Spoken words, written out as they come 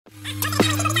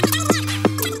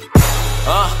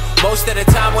Most of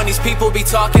the time when these people be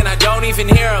talking, I don't even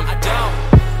hear them.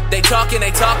 They talk and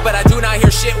they talk, but I do not hear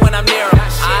shit when I'm near them.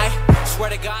 I swear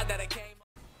to God that I came.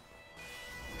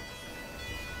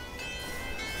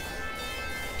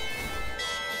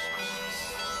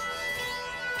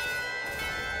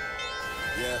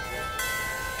 Yeah.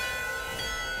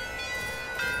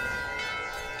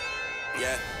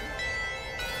 Yeah.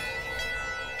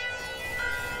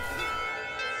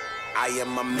 I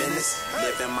am a menace,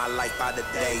 living my life by the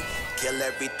day. Kill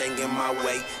everything in my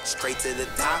way, straight to the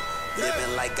top.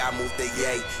 Living like I moved to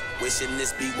yay. Wishing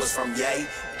this beat was from yay,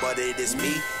 but it is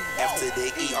me. F to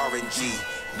the E, R, and G.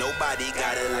 Nobody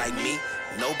got it like me.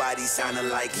 Nobody sounded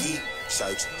like he.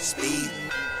 Church speed.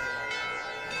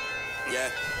 Yeah.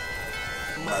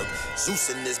 Murk.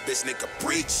 Zeus in this bitch, nigga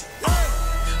preach.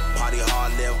 Party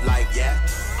hard, live life, yeah.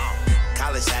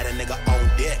 College had a nigga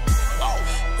on deck.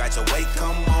 Graduate,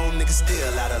 come on, nigga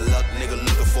still out of luck, nigga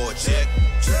looking for a check.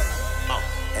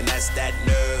 And that's that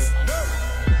nerve.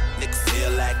 Nigga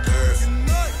feel like curve.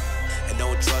 And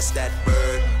don't trust that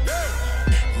bird.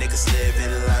 Niggas live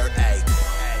and learn, ayy.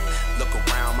 Look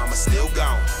around, mama still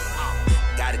gone.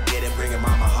 Gotta get it, bringing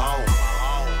mama home.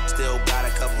 Still got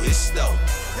a couple issues though.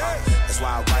 That's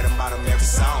why I write about them every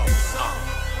song.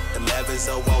 Them heavens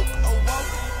awoke.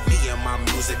 Me and my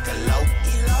music alone.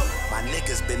 My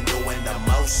niggas been doing the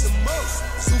most.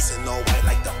 Zeus in all white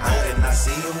like the old. And I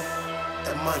see him.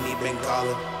 The money been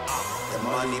calling. The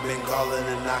money been calling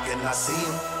and knocking. I see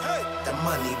him. The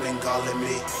money been calling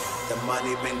me. The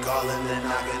money been calling and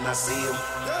knocking. I see him.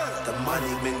 The money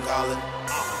been calling.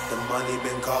 The money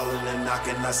been calling and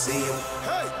knocking. I see him.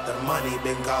 The money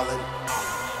been calling.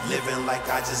 Living like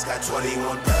I just got 21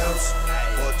 pounds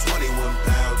or 21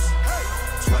 pounds.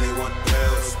 21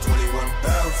 pounds, 21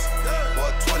 pounds,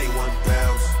 bought 21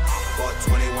 pounds, bought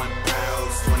 21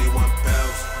 pounds, 21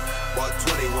 pounds, bought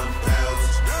 21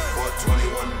 pounds, bought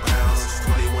 21 pounds,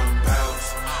 21 pounds,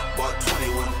 bought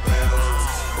 21 pounds,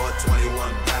 bought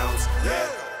 21 pounds, yeah.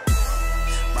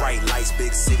 Bright lights,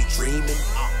 big city dreaming.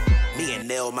 Me and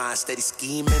Nell mind steady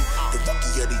scheming. The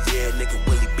rookie of the year, nigga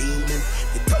really beaming.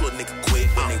 They told a nigga quit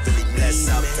when they really bless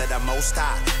up to the most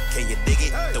high. Can you dig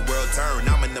it? The world turn,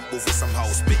 I'm in the booth with some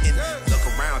hoes spitting. Look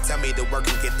around, tell me to work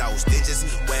and get those digits.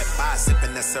 Wet by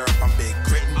sipping that syrup, I'm big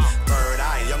gritting. Third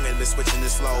eye, young and been switching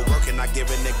this flow. Working, I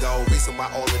giving it go. Reason why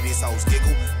all of these hoes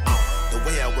giggle. The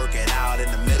way I work it out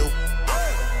in the middle.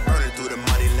 Burning through the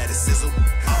money, let it sizzle.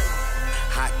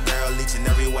 Hot girl, each and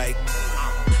every way.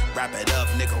 Wrap it up,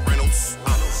 nigga Reynolds.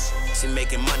 She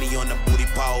making money on the booty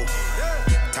pole.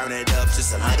 Turn it up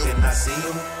just a little. And I see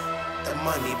him. The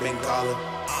money been calling.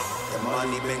 The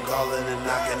money been calling and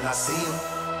knocking. I see him.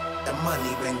 The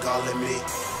money been calling me.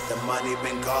 The money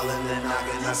been calling and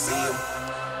knocking. I see him.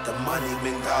 The money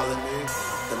been calling me.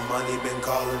 The money been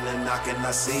calling and knocking.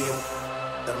 I see him.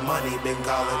 The money been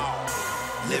calling.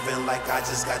 Living like I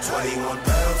just got 21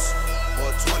 pounds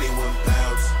or 21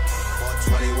 pounds. Bought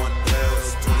 21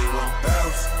 pounds, 21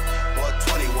 pounds, bought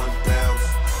 21 pounds,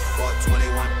 bought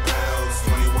 21 pounds,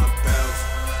 21 pounds,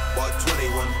 bought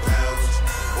 21 pounds,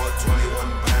 bought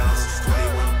 21 pounds,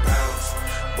 21 pounds,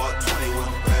 bought 21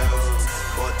 pounds,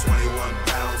 bought 21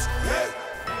 pounds, yeah.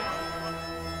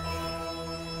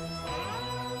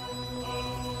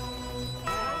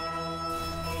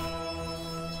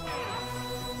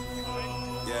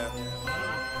 Yeah.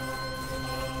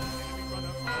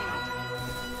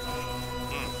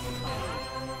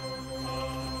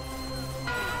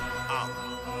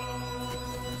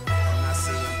 I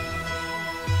see him.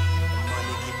 The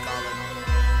money keep calling.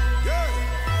 Yeah.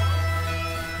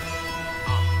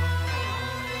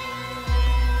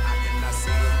 I cannot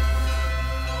see him.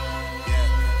 Yeah.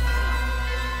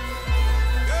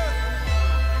 Yeah.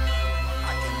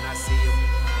 I cannot see him.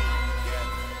 Yeah.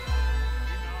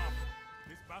 Enough.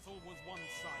 This battle was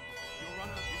one-sided. Your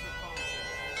runner is advancing.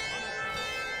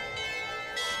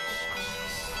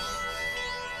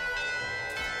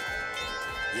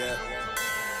 Yeah.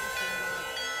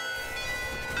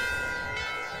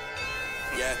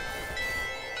 Yeah.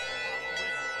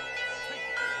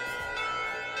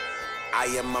 I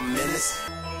am a menace.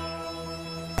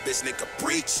 Bitch nigga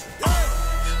preach.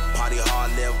 Party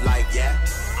hard, live life, yeah.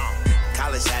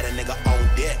 College had a nigga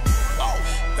on deck.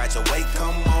 Graduate,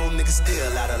 come on, nigga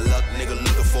still out of luck, nigga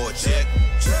looking for a check.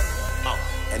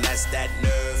 And that's that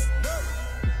nerve.